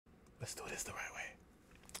Let's do this the right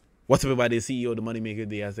way. What's up, everybody? The CEO, the moneymaker,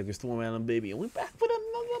 the Aztec, StormAllan, baby. And we're back with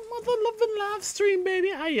another mother-loving live stream, baby.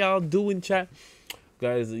 How y'all doing, chat?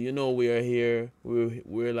 Guys, you know we are here.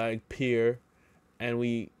 We're like peer. And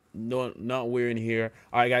we not wearing here.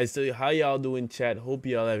 Alright, guys, so how y'all doing, chat? Hope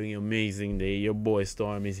y'all having an amazing day. Your boy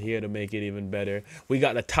Storm is here to make it even better. We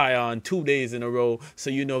got the tie on 2 days in a row, so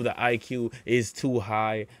you know the IQ is too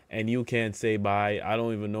high and you can't say bye. I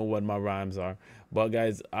don't even know what my rhymes are. But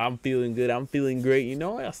guys, I'm feeling good. I'm feeling great. You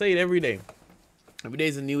know, I say it every day. Every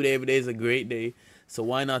day's a new day. Every day's a great day. So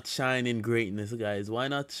why not shine in greatness, guys? Why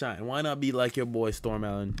not shine? Why not be like your boy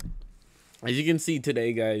StormAllan? As you can see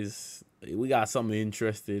today, guys, we got something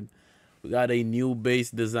interesting. We got a new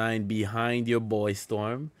base design behind your boy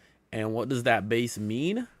Storm. And what does that base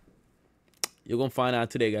mean? You're gonna find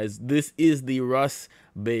out today, guys. This is the Rust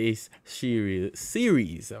base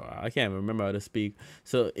series. I can't remember how to speak.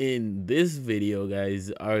 So in this video,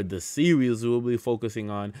 guys, are the series we'll be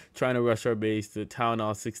focusing on trying to rush our base to Town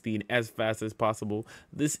Hall 16 as fast as possible.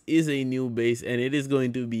 This is a new base and it is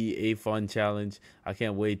going to be a fun challenge. I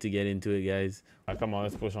can't wait to get into it, guys. All right, come on,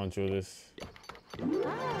 let's push on through this.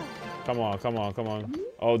 Come on, come on, come on.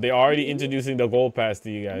 Oh, they're already introducing the gold pass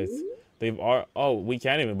to you guys. Oh, we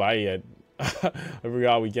can't even buy it yet. I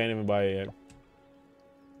forgot we can't even buy it yet.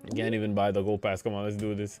 We can't even buy the gold pass. Come on, let's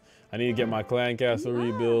do this. I need to get my clan castle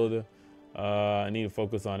rebuild. I need to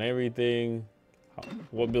focus on everything.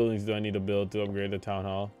 What buildings do I need to build to upgrade the town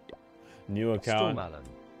hall? New account. StormAllan,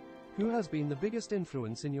 who has been the biggest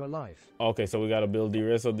influence in your life? Okay, so we gotta build the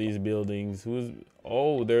rest of these buildings.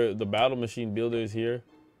 Oh, they're the battle machine builders here.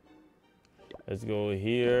 Let's go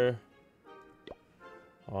here.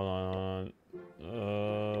 Hold on.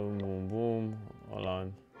 Boom, boom. Hold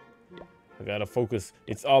on. I gotta focus.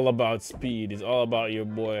 It's all about speed. It's all about your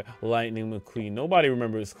boy Lightning McQueen. Nobody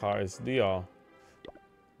remembers cars, do y'all?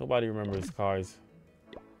 Nobody remembers cars.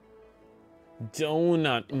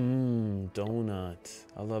 Donut. Donut.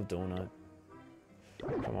 I love donut.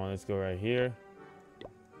 Come on, let's go right here.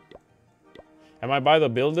 Am I by the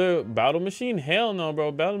battle machine? Hell no,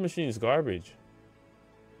 bro. Battle machine is garbage.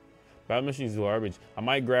 Battle machine is garbage. I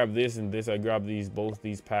might grab this and this. I grab both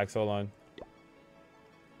these packs. Hold on.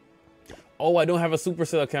 Oh, I don't have a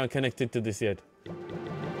Supercell account connected to this yet.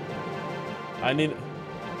 I need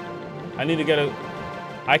to get a.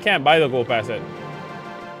 I can't buy the gold pass yet.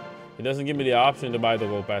 It doesn't give me the option to buy the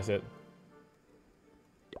gold pass yet.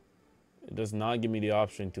 It does not give me the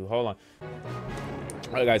option to. Hold on.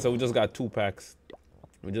 All right, guys. So we just got 2 packs.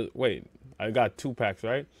 Wait. I got 2 packs,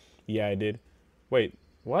 right? Yeah, I did. Wait.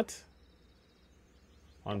 What?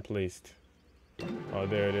 Unplaced. Oh,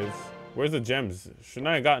 there it is. Where's the gems? Shouldn't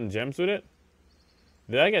I have gotten gems with it?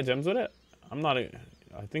 Did I get gems with it?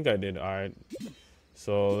 I think I did. All right.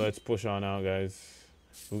 So let's push on out, guys.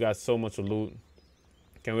 We got so much loot.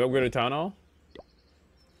 Can we upgrade the town hall?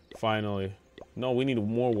 Finally. No, we need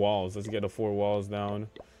more walls. Let's get the 4 walls down.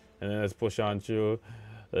 And then let's push on through.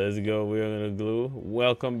 Let's go. We're gonna glue.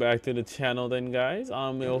 Welcome back to the channel then, guys.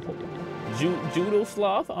 I'm your Judo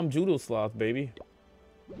Sloth. I'm Judo Sloth, baby.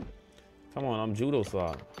 Come on, I'm Judo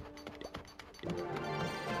Sloth.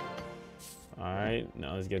 Alright,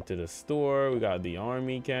 now let's get to the store. We got the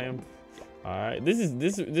army camp. Alright, this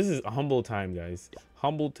is humble time, guys.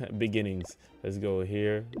 Humble beginnings. Let's go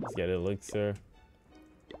here. Let's get elixir.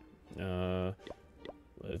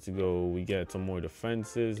 Let's go. We get some more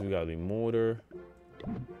defenses. We got the mortar.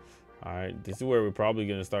 Alright, this is where we're probably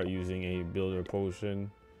gonna start using a builder potion.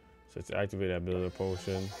 So let's activate that builder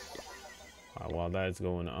potion. Alright, while that's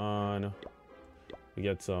going on, we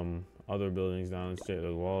get some other buildings down. Let's take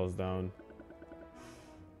the walls down.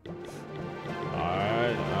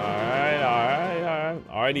 Alright.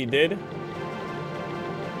 Already did.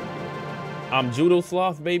 I'm Judo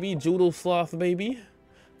Sloth, baby. Judo Sloth, baby.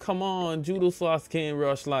 Come on, Judo Sloth can't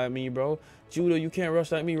rush like me, bro. Judo, you can't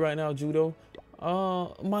rush like me right now, Judo.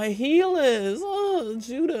 My healers. Oh,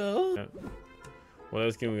 Judo. What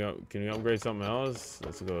else can we upgrade something else?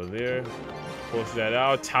 Let's go there. Push that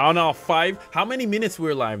out. Town Hall 5. How many minutes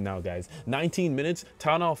we're live now, guys? 19 minutes.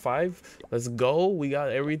 Town Hall 5. Let's go. We got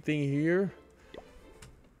everything here.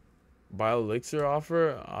 Buy elixir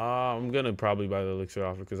offer. I'm gonna probably buy the elixir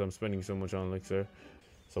offer because I'm spending so much on elixir.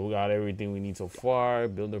 So we got everything we need so far.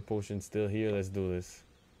 Builder potion still here. Let's do this.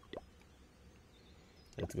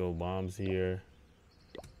 Let's go. Bombs here.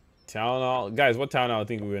 Town Hall. Guys, what town hall I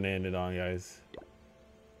think we're gonna end it on, guys?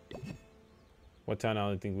 What town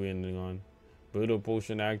hall I think we're ending on? Builder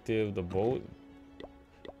potion active. The boat.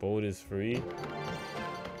 Boat is free.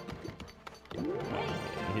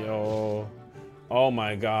 Yo. Oh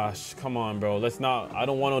my gosh. Come on, bro. Let's not. I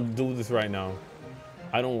don't want to do this right now.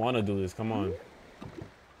 I don't want to do this. Come on.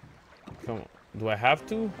 Come on. Do I have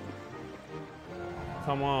to?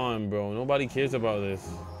 Come on, bro. Nobody cares about this.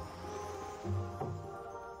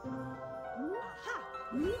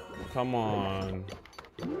 Come on.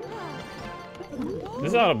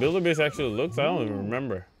 This is how the builder base actually looks? I don't even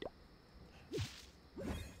remember.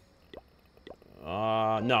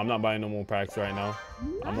 No, I'm not buying no more packs right now.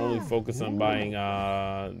 I'm only focused on buying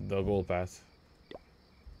the gold pass.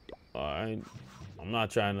 Alright. I'm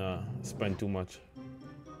not trying to spend too much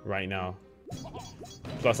right now.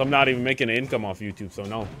 Plus, I'm not even making an income off YouTube, so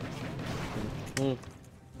no.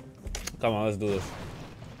 Come on, let's do this.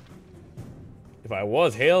 If I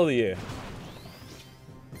was, hell yeah.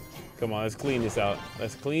 Come on, let's clean this out.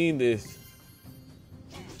 Let's clean this.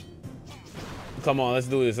 Come on, let's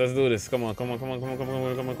do this. Let's do this. Come on, come on, come on, come on, come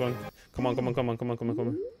on, come on, come on. Come on, come on, come on, come on, come on, come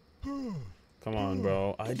on. Come on,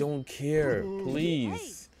 bro. I don't care.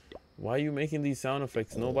 Please. Why are you making these sound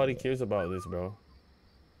effects? Nobody cares about this, bro.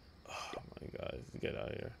 Oh my God, get out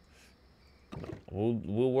of here.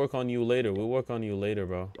 We'll work on you later. We'll work on you later,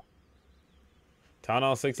 bro. Town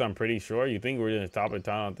Hall 6, I'm pretty sure. You think we're gonna stop at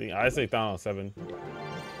Town Hall 3? I say Town Hall 7.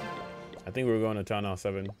 I think we're going to Town Hall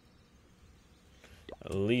 7.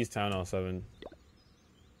 At least Town Hall 7.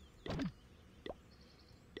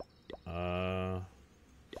 I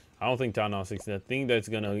don't think Town Hall 6. The thing that's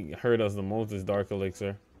gonna hurt us the most is Dark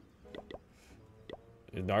Elixir.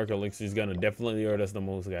 Dark Elixir is gonna definitely hurt us the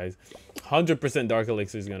most, guys. 100% Dark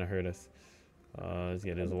Elixir is gonna hurt us. Let's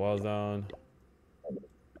get his walls down.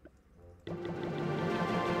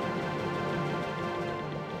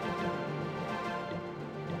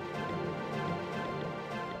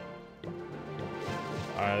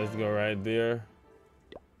 Alright, let's go right there.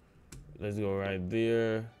 Let's go right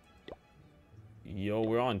there. Yo,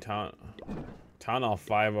 we're on Town Hall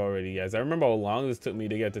 5 already, guys. I remember how long this took me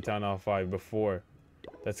to get to Town Hall 5 before.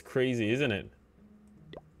 That's crazy, isn't it?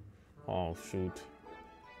 Oh, shoot.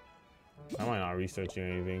 I might not researching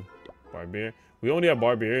anything. Barbarian. We only have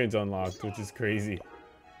Barbarians unlocked, which is crazy.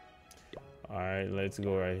 Alright, let's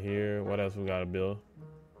go right here. What else we gotta build?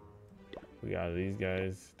 We got these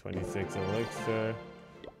guys. 26 elixir.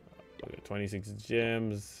 We got 26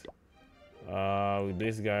 gems. With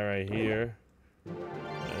this guy right here.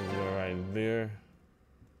 Let's go right there.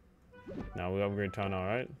 Now we upgrade Town Hall,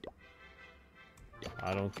 right?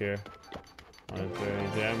 I don't care.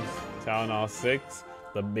 130 gems. Town Hall 6.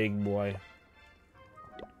 The big boy.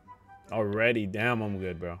 Already. Damn, I'm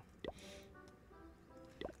good, bro.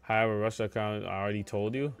 I have a rush account. I already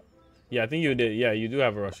told you. Yeah, I think you did. Yeah, you do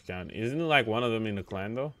have a rush account. Isn't it like one of them in the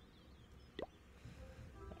clan, though?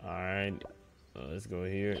 Alright. Let's go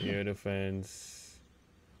here. Air defense.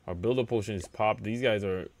 Our builder potion is popped. These guys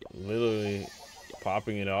are literally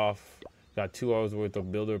popping it off. Got 2 hours worth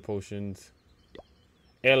of builder potions.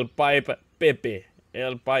 El Pipe Pepe.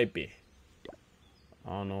 El Pipe. I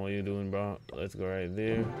don't know what you're doing, bro. Let's go right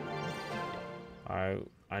there. Alright.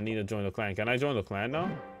 I need to join the clan. Can I join the clan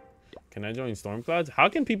now? Can I join Stormclouds? How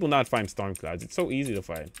can people not find Stormclouds? It's so easy to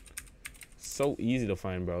find. So easy to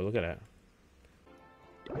find, bro. Look at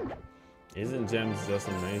that. Isn't gems just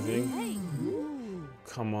amazing?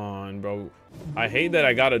 Come on, bro. I hate that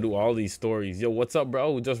I gotta do all these stories. Yo, what's up,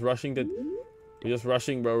 bro? We're just rushing,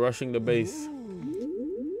 bro. Rushing the base.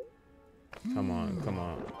 Come on, come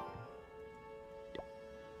on.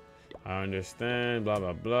 I understand. Blah,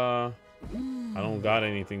 blah, blah. I don't got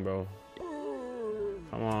anything, bro.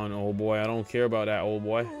 Come on, old boy. I don't care about that, old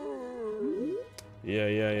boy. Yeah,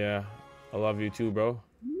 yeah, yeah. I love you too, bro.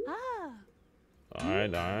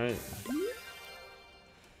 Alright, alright.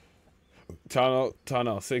 Town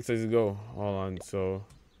Hall 6, let's go. Hold on, so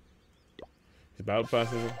his battle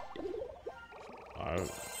pass is.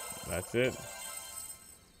 Alright, that's it.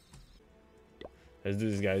 Let's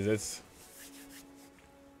do this, guys. Let's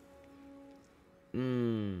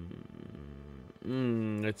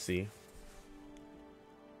let's see.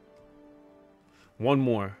 One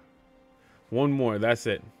more, that's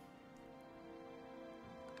it.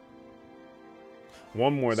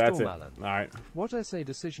 One more, that's it. All right. What is a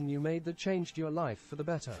decision you made that changed your life for the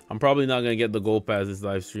better? I'm probably not gonna get the gold pass this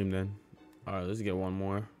live stream then. All right, let's get one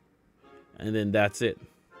more, and then that's it.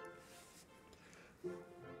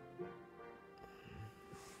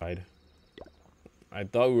 I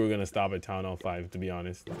thought we were gonna stop at Town Hall 5, to be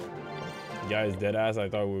honest. Guys, deadass, I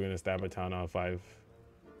thought we were gonna stop at Town Hall 5.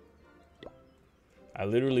 I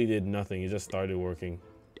literally did nothing. It just started working.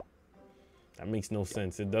 That makes no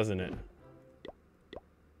sense, it doesn't it?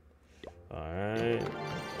 Alright.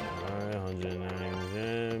 Alright, 109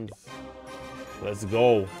 gems. Let's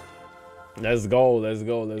go. Let's go, let's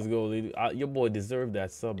go, let's go. Your boy deserved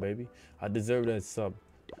that sub, baby. I deserve that sub.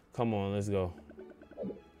 Come on, let's go.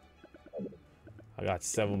 I got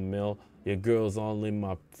 7 mil. Your girl's only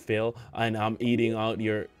my fill, and I'm eating out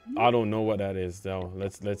your. I don't know what that is though.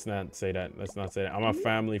 Let's not say that. Let's not say that. I'm a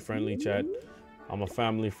family friendly chat. I'm a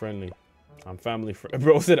family friendly. I'm family friendly.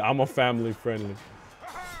 Bro said I'm a family friendly.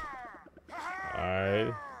 All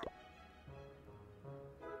right.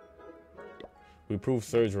 We proved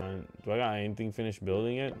surge run. Do I got anything finished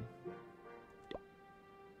building yet?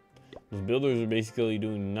 Those builders are basically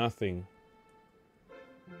doing nothing.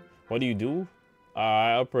 What do you do?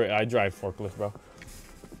 I drive forklift, bro.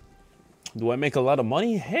 Do I make a lot of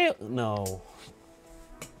money? Hell no.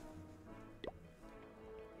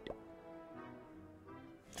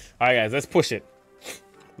 Alright guys, let's push it.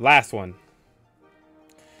 Last one.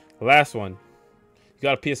 Last one. You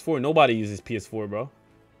got a PS4? Nobody uses PS4, bro.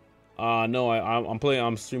 No,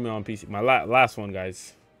 I'm streaming on PC. My last one,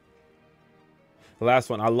 guys. Last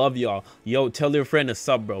one. I love y'all. Yo, tell your friend to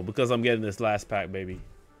sub, bro, because I'm getting this last pack, baby.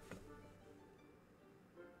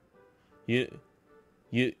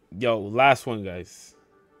 Yo, last one, guys.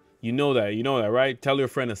 You know that, right? Tell your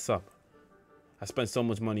friend to sub. I spent so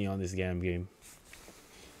much money on this damn game.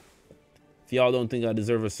 If y'all don't think I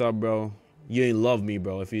deserve a sub, bro, you ain't love me,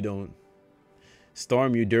 bro, if you don't.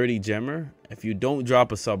 Storm, you dirty gemmer. If you don't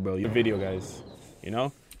drop a sub, bro, your video, guys. You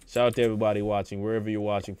know? Shout out to everybody watching, wherever you're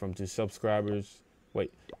watching from, to subscribers.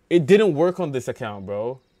 Wait, it didn't work on this account,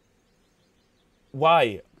 bro.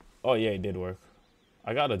 Why? Oh, yeah, it did work.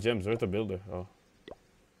 I got a gems. Where's the builder? Oh.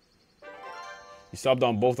 You subbed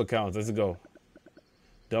on both accounts. Let's go.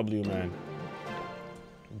 W, man.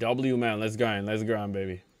 W, man. Let's grind. Let's grind,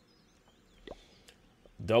 baby.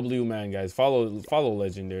 W, man, guys. Follow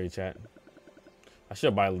Legendary, chat. I should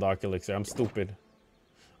have bought a Dark Elixir. I'm stupid.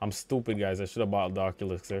 I'm stupid, guys. I should have bought a Dark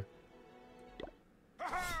Elixir.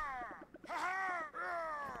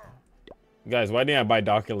 Guys, why didn't I buy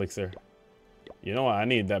Dark Elixir? You know what? I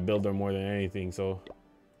need that builder more than anything, so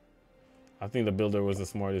I think the builder was the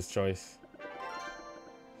smartest choice.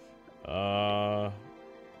 Bro,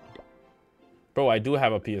 I do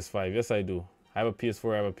have a PS5. Yes, I do. I have a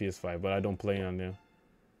PS4, I have a PS5, but I don't play on them.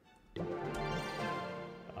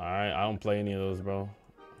 Alright, I don't play any of those, bro.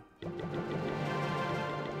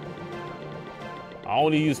 I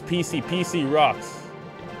only use PC. PC rocks.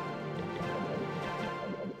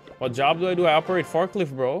 What job do I do? I operate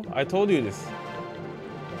forklift, bro. I told you this.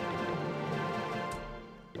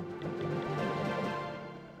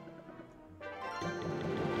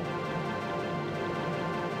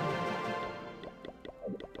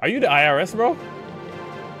 Are you the IRS, bro?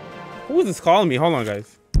 Who is this calling me? Hold on,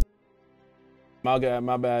 guys. My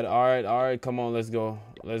bad. All right. Come on, let's go.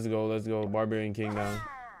 Let's go. Barbarian King down.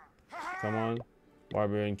 Come on.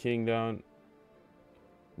 Barbarian King down.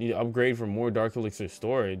 Need to upgrade for more Dark Elixir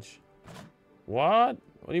storage. What?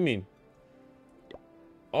 What do you mean?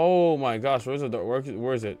 Oh my gosh, where's it?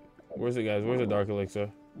 Where's it, guys? Where's the Dark Elixir?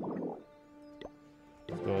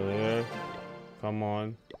 Let's go there. Come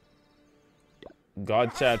on.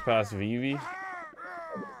 God Chad past Vivi.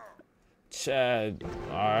 Chad.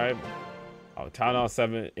 Alright. Oh, Town Hall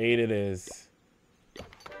 7, 8 it is.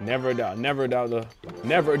 Never doubt,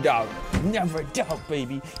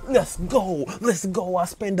 baby. Let's go. I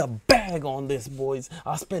spend a bag on this, boys.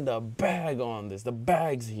 I spend a bag on this. The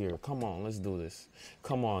bag's here. Come on, let's do this.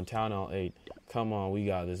 Come on, Town Hall 8. Come on, we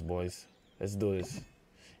got this, boys. Let's do this.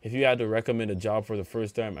 If you had to recommend a job for the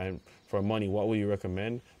first time and for money, what would you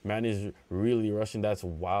recommend? Man is really rushing. That's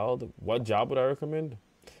wild. What job would I recommend?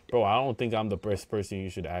 Bro, I don't think I'm the best person you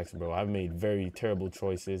should ask, bro. I've made very terrible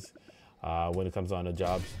choices when it comes on to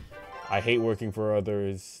jobs. I hate working for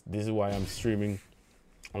others. This is why I'm streaming.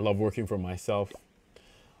 I love working for myself.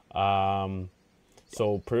 So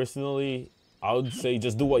personally, I would say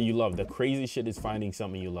just do what you love. The crazy shit is finding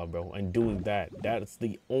something you love, bro, and doing that. That's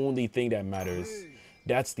the only thing that matters.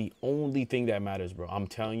 That's the only thing that matters, bro. I'm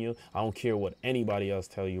telling you, I don't care what anybody else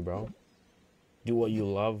tell you, bro. Do what you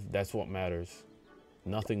love. That's what matters.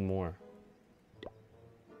 Nothing more.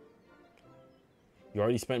 You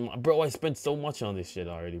already spent, bro, I spent so much on this shit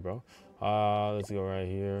already, bro. Let's go right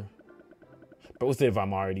here. Bro, what's if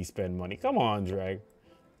I'm already spending money? Come on, Drag.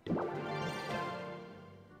 Come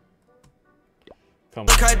on.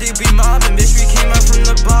 Cardi B mobbing, bitch, we came up from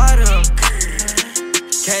the bottom.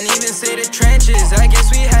 Can't even say the trenches. I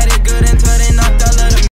guess we had it good until they knocked all of them.